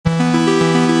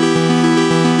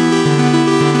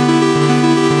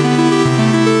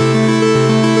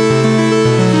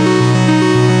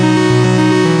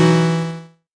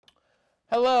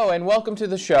welcome to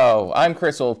the show. I'm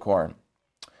Chris Oldcorn.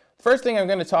 The first thing I'm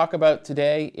going to talk about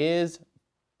today is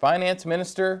Finance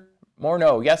Minister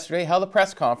Morneau yesterday held a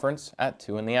press conference at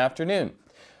 2 in the afternoon.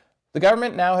 The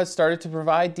government now has started to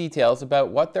provide details about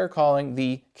what they're calling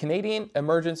the Canadian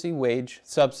Emergency Wage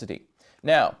Subsidy.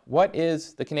 Now, what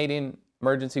is the Canadian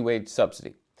Emergency Wage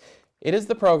Subsidy? It is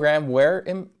the program where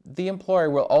the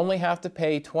employer will only have to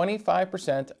pay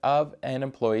 25% of an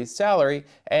employee's salary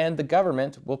and the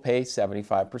government will pay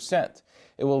 75%.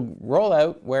 It will roll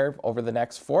out where over the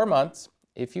next 4 months,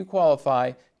 if you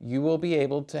qualify, you will be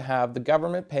able to have the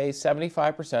government pay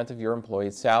 75% of your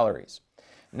employees' salaries.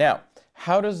 Now,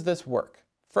 how does this work?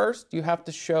 First, you have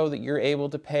to show that you're able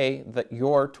to pay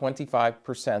your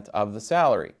 25% of the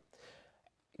salary.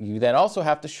 You then also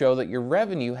have to show that your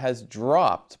revenue has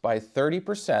dropped by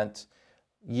 30%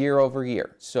 year over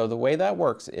year. So the way that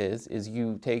works is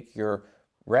you take your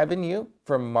revenue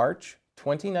from March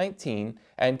 2019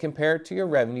 and compare it to your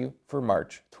revenue for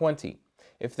March 20.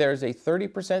 If there's a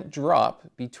 30% drop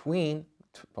between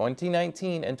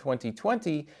 2019 and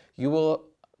 2020, you will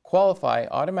qualify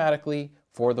automatically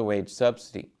for the wage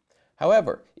subsidy.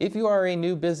 However, if you are a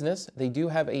new business, they do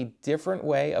have a different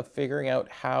way of figuring out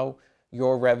how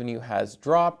your revenue has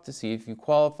dropped to see if you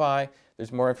qualify.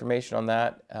 There's more information on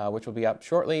that, which will be up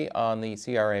shortly on the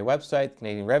CRA website, the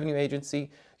Canadian Revenue Agency.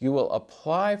 You will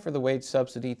apply for the wage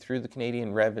subsidy through the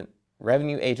Canadian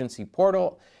Revenue Agency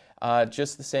portal,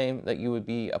 just the same that you would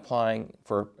be applying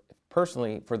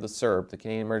personally for the CERB, the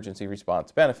Canadian Emergency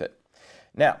Response Benefit.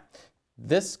 Now,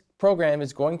 this program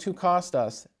is going to cost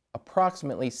us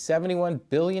approximately $71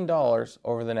 billion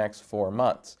over the next 4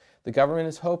 months. The government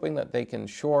is hoping that they can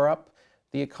shore up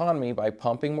the economy by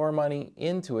pumping more money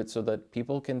into it so that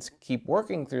people can keep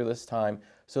working through this time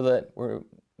so that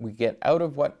we get out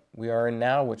of what we are in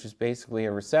now, which is basically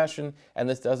a recession, and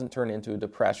this doesn't turn into a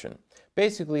depression.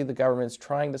 Basically, the government's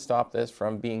trying to stop this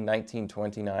from being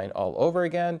 1929 all over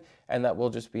again, and that we'll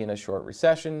just be in a short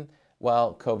recession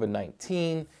while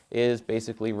COVID-19 is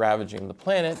basically ravaging the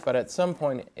planet, but at some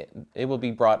point it will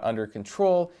be brought under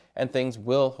control and things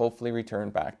will hopefully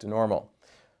return back to normal.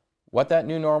 What that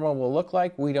new normal will look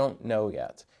like, we don't know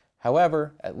yet.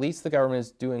 However, at least the government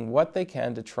is doing what they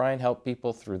can to try and help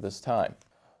people through this time.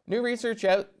 New research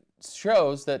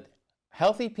shows that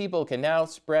healthy people can now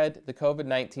spread the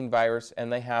COVID-19 virus,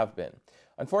 and they have been.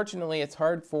 Unfortunately, it's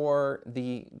hard for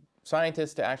the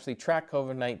scientists to actually track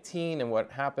COVID-19 and what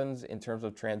happens in terms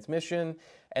of transmission,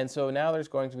 and so now there's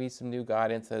going to be some new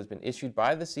guidance that has been issued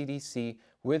by the CDC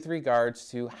with regards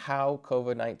to how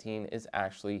COVID-19 is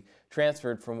actually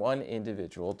transferred from one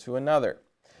individual to another.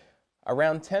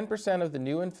 Around 10% of the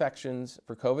new infections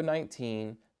for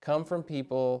COVID-19 come from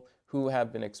people who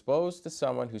have been exposed to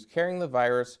someone who's carrying the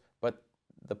virus, but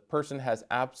the person has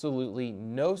absolutely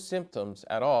no symptoms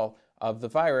at all of the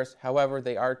virus. However,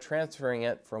 they are transferring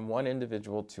it from one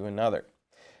individual to another.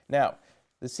 Now,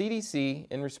 the CDC,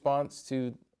 in response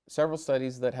to several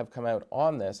studies that have come out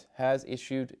on this, has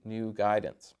issued new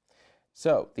guidance.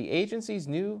 So, the agency's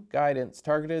new guidance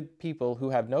targeted people who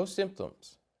have no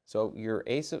symptoms. So, you're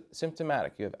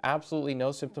asymptomatic, you have absolutely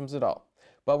no symptoms at all,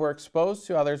 but were exposed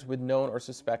to others with known or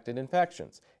suspected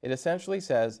infections. It essentially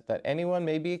says that anyone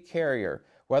may be a carrier,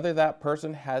 whether that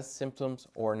person has symptoms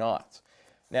or not.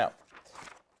 Now,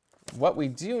 what we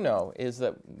do know is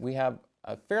that we have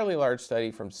a fairly large study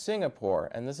from Singapore,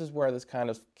 and this is where this kind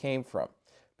of came from.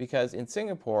 Because in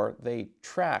Singapore, they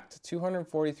tracked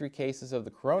 243 cases of the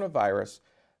coronavirus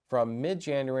from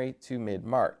mid-January to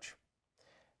mid-March.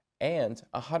 And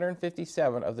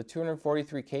 157 of the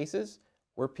 243 cases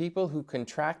were people who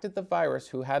contracted the virus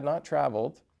who had not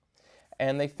traveled,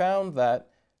 and they found that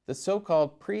the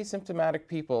so-called pre-symptomatic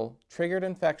people triggered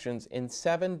infections in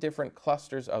 7 different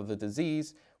clusters of the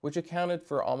disease, which accounted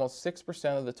for almost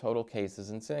 6% of the total cases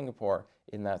in Singapore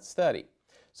in that study.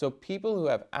 So people who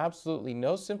have absolutely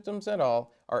no symptoms at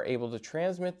all are able to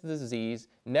transmit the disease,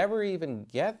 never even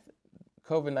get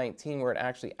COVID-19 where it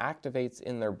actually activates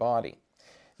in their body.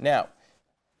 Now,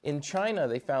 in China,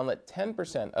 they found that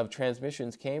 10% of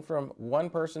transmissions came from one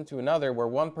person to another, where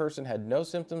one person had no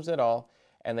symptoms at all,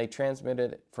 and they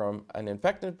transmitted from an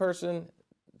infected person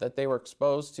that they were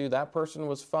exposed to. That person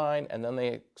was fine, and then they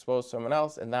exposed someone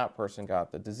else, and that person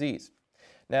got the disease.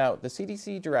 Now, the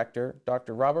CDC director,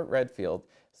 Dr. Robert Redfield,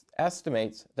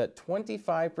 estimates that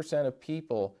 25% of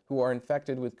people who are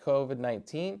infected with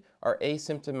COVID-19 are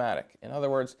asymptomatic. In other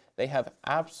words, they have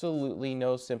absolutely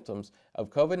no symptoms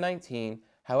of COVID-19.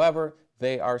 However,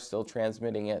 they are still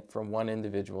transmitting it from one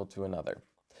individual to another.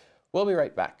 We'll be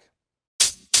right back.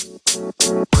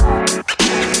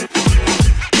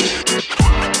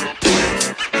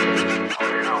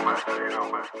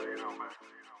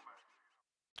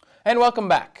 And welcome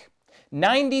back.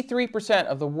 93%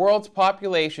 of the world's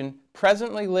population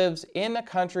presently lives in a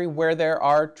country where there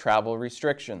are travel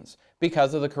restrictions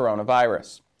because of the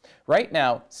coronavirus. Right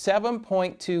now,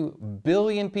 7.2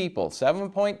 billion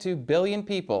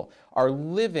people are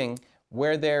living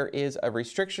where there is a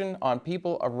restriction on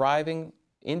people arriving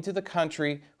into the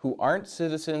country who aren't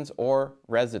citizens or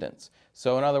residents.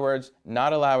 So in other words,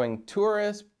 not allowing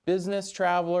tourists, business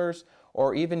travelers,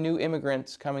 or even new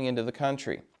immigrants coming into the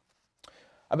country.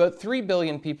 About 3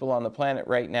 billion people on the planet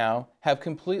right now have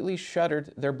completely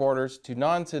shuttered their borders to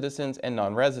non-citizens and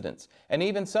non-residents. And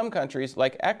even some countries,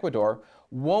 like Ecuador,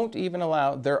 won't even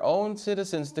allow their own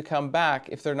citizens to come back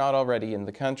if they're not already in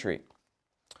the country.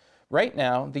 Right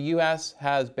now, the U.S.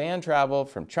 has banned travel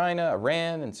from China,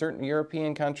 Iran, and certain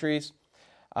European countries.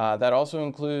 That also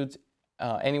includes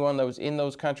anyone that was in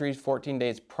those countries 14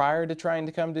 days prior to trying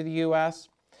to come to the U.S.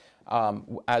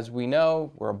 As we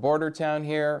know, we're a border town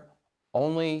here.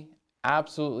 Only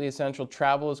absolutely essential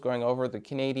travel is going over the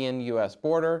Canadian-U.S.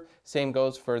 border. Same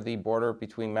goes for the border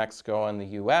between Mexico and the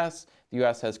U.S. The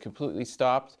U.S. has completely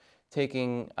stopped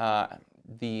taking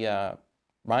the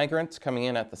migrants coming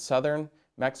in at the southern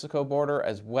Mexico border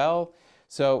as well.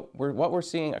 So what we're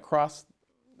seeing across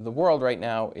the world right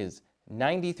now is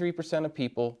 93% of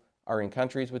people are in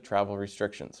countries with travel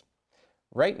restrictions.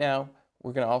 Right now,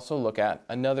 we're going to also look at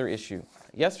another issue.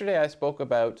 Yesterday I spoke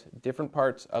about different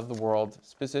parts of the world,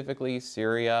 specifically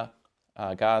Syria,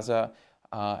 Gaza,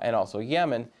 and also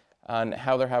Yemen, on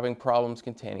how they're having problems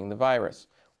containing the virus.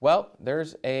 Well,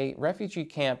 there's a refugee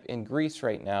camp in Greece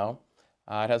right now.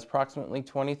 It has approximately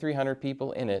 2,300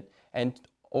 people in it, and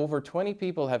over 20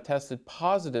 people have tested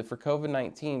positive for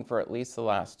COVID-19 for at least the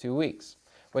last 2 weeks.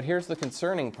 But here's the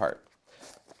concerning part.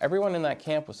 Everyone in that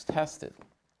camp was tested.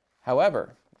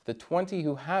 However, the 20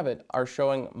 who have it are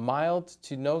showing mild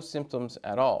to no symptoms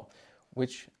at all,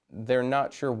 which they're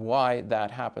not sure why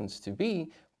that happens to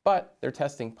be, but they're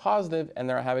testing positive and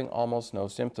they're having almost no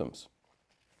symptoms.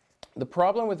 The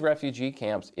problem with refugee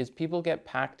camps is people get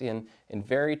packed in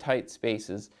very tight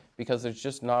spaces because there's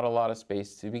just not a lot of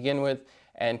space to begin with,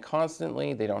 and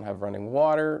constantly they don't have running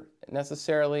water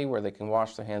necessarily where they can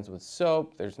wash their hands with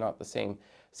soap. There's not the same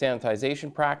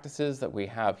sanitization practices that we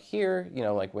have here. You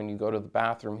know, like when you go to the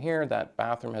bathroom here, that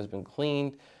bathroom has been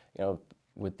cleaned, you know,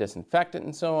 with disinfectant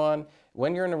and so on.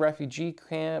 When you're in a refugee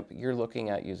camp, you're looking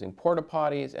at using porta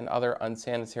potties and other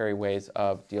unsanitary ways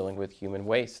of dealing with human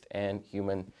waste and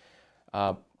human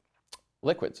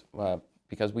liquids,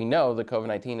 because we know that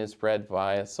COVID-19 is spread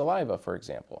via saliva, for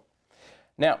example.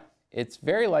 Now, it's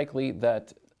very likely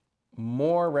that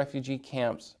more refugee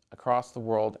camps across the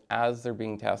world, as they're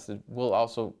being tested, will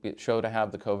also show to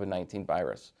have the COVID-19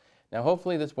 virus. Now,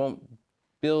 hopefully this won't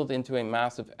build into a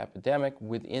massive epidemic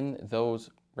within those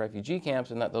refugee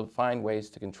camps and that they'll find ways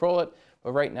to control it,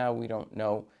 but right now we don't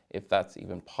know if that's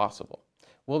even possible.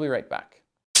 We'll be right back.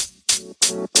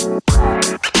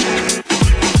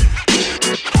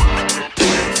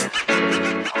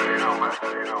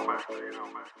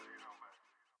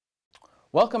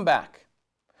 Welcome back.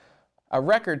 A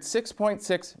record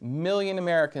 6.6 million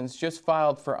Americans just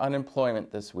filed for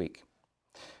unemployment this week.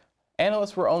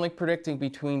 Analysts were only predicting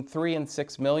between 3 and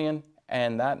 6 million,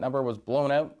 and that number was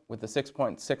blown out with the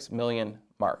 6.6 million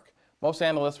mark. Most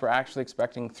analysts were actually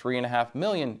expecting 3.5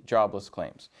 million jobless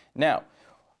claims. Now,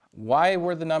 why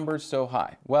were the numbers so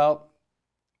high? Well,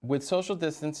 with social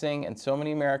distancing and so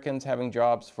many Americans having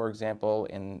jobs, for example,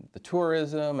 in the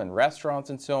tourism and restaurants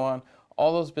and so on,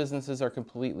 all those businesses are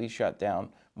completely shut down,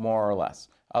 more or less,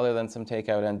 other than some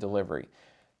takeout and delivery.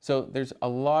 So there's a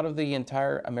lot of the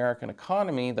entire American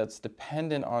economy that's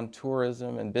dependent on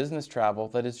tourism and business travel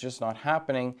that is just not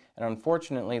happening, and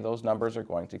unfortunately those numbers are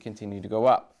going to continue to go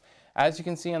up. As you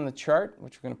can see on the chart,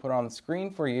 which we're going to put on the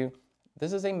screen for you,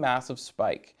 this is a massive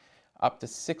spike, up to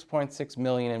 6.6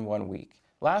 million in 1 week.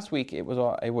 Last week it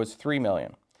was 3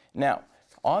 million. Now,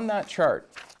 on that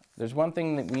chart, there's one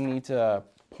thing that we need to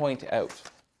point out.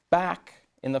 Back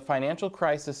in the financial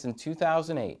crisis in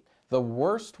 2008, the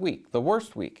worst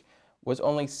week was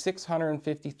only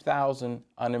 650,000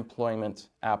 unemployment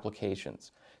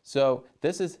applications. So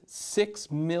this is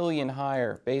 6 million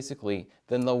higher, basically,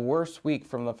 than the worst week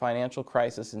from the financial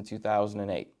crisis in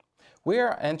 2008. We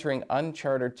are entering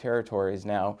uncharted territories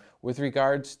now with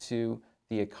regards to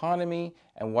the economy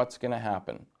and what's going to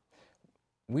happen.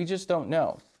 We just don't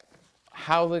know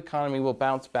how the economy will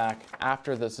bounce back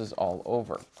after this is all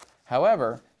over.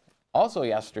 However, also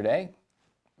yesterday,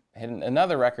 hitting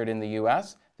another record in the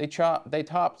U.S., they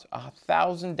topped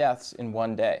 1,000 deaths in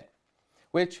 1 day.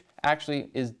 which actually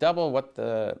is double what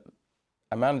the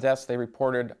amount of deaths they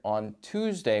reported on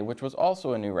Tuesday, which was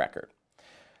also a new record.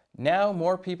 Now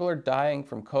more people are dying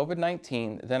from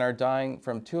COVID-19 than are dying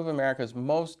from two of America's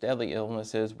most deadly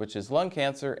illnesses, which is lung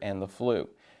cancer and the flu.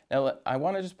 Now, I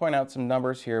want to just point out some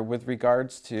numbers here with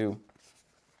regards to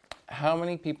how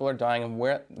many people are dying and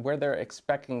where they're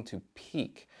expecting to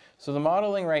peak. So the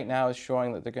modeling right now is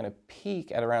showing that they're going to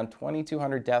peak at around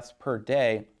 2,200 deaths per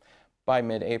day by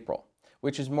mid-April,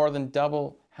 which is more than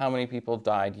double how many people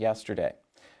died yesterday.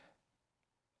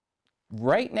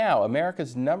 Right now,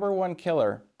 America's #1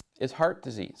 killer is heart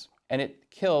disease, and it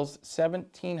kills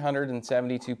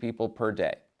 1,772 people per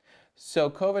day. So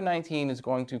COVID-19 is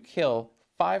going to kill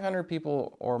 500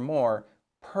 people or more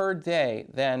per day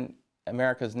than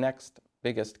America's next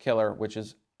biggest killer, which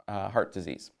is heart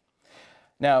disease.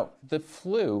 Now, the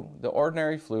flu, the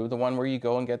ordinary flu, the one where you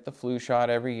go and get the flu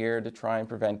shot every year to try and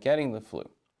prevent getting the flu,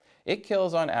 it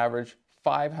kills on average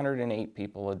 508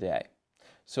 people a day.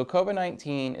 So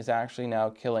COVID-19 is actually now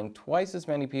killing twice as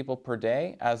many people per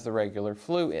day as the regular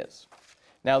flu is.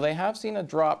 Now, they have seen a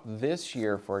drop this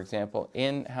year, for example,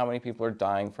 in how many people are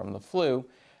dying from the flu.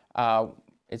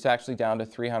 It's actually down to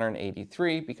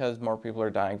 383 because more people are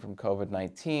dying from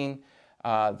COVID-19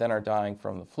 than are dying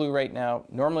from the flu right now.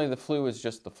 Normally the flu is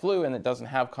just the flu and it doesn't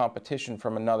have competition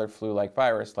from another flu-like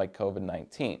virus like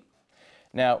COVID-19.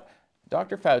 Now,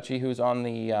 Dr. Fauci, who's on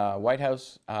the White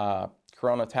House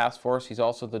Corona Task Force, he's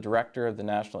also the director of the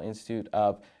National Institute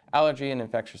of Allergy and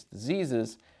Infectious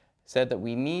Diseases, said that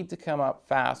we need to come up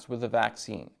fast with a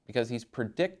vaccine because he's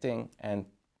predicting, and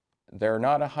they're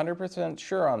not 100%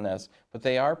 sure on this, but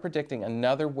they are predicting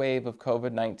another wave of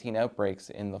COVID-19 outbreaks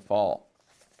in the fall.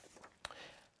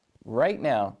 Right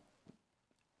now,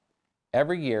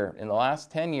 every year in the last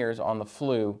 10 years on the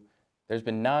flu, there's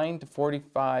been 9 to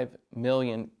 45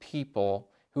 million people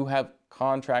who have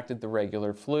contracted the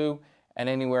regular flu, and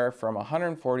anywhere from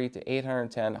 140 to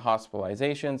 810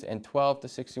 hospitalizations and 12 to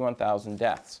 61,000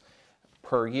 deaths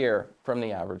per year from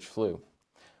the average flu.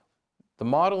 The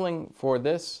modeling for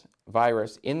this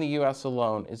virus in the US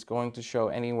alone is going to show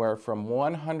anywhere from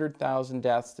 100,000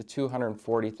 deaths to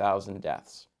 240,000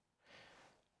 deaths.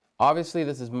 Obviously,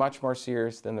 this is much more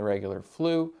serious than the regular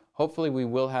flu. Hopefully, we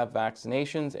will have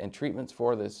vaccinations and treatments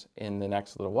for this in the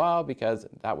next little while because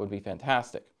that would be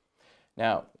fantastic.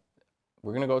 Now,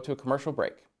 we're going to go to a commercial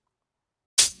break.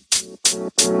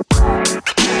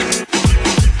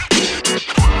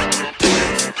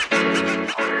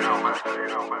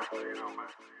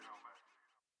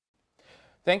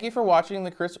 Thank you for watching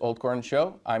The Chris Oldcorn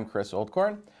Show. I'm Chris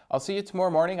Oldcorn. I'll see you tomorrow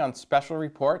morning on Special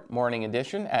Report Morning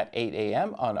Edition at 8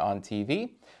 a.m. on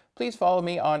TV. Please follow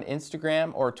me on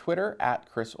Instagram or Twitter at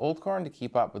Chris Oldcorn to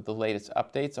keep up with the latest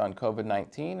updates on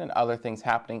COVID-19 and other things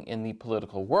happening in the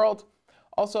political world.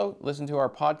 Also, listen to our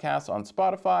podcast on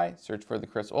Spotify. Search for The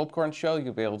Chris Oldcorn Show.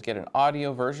 You'll be able to get an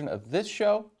audio version of this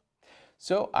show.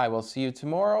 So I will see you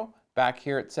tomorrow back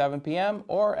here at 7 p.m.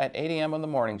 or at 8 a.m. on the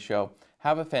morning show.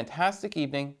 Have a fantastic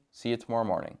evening. See you tomorrow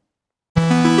morning.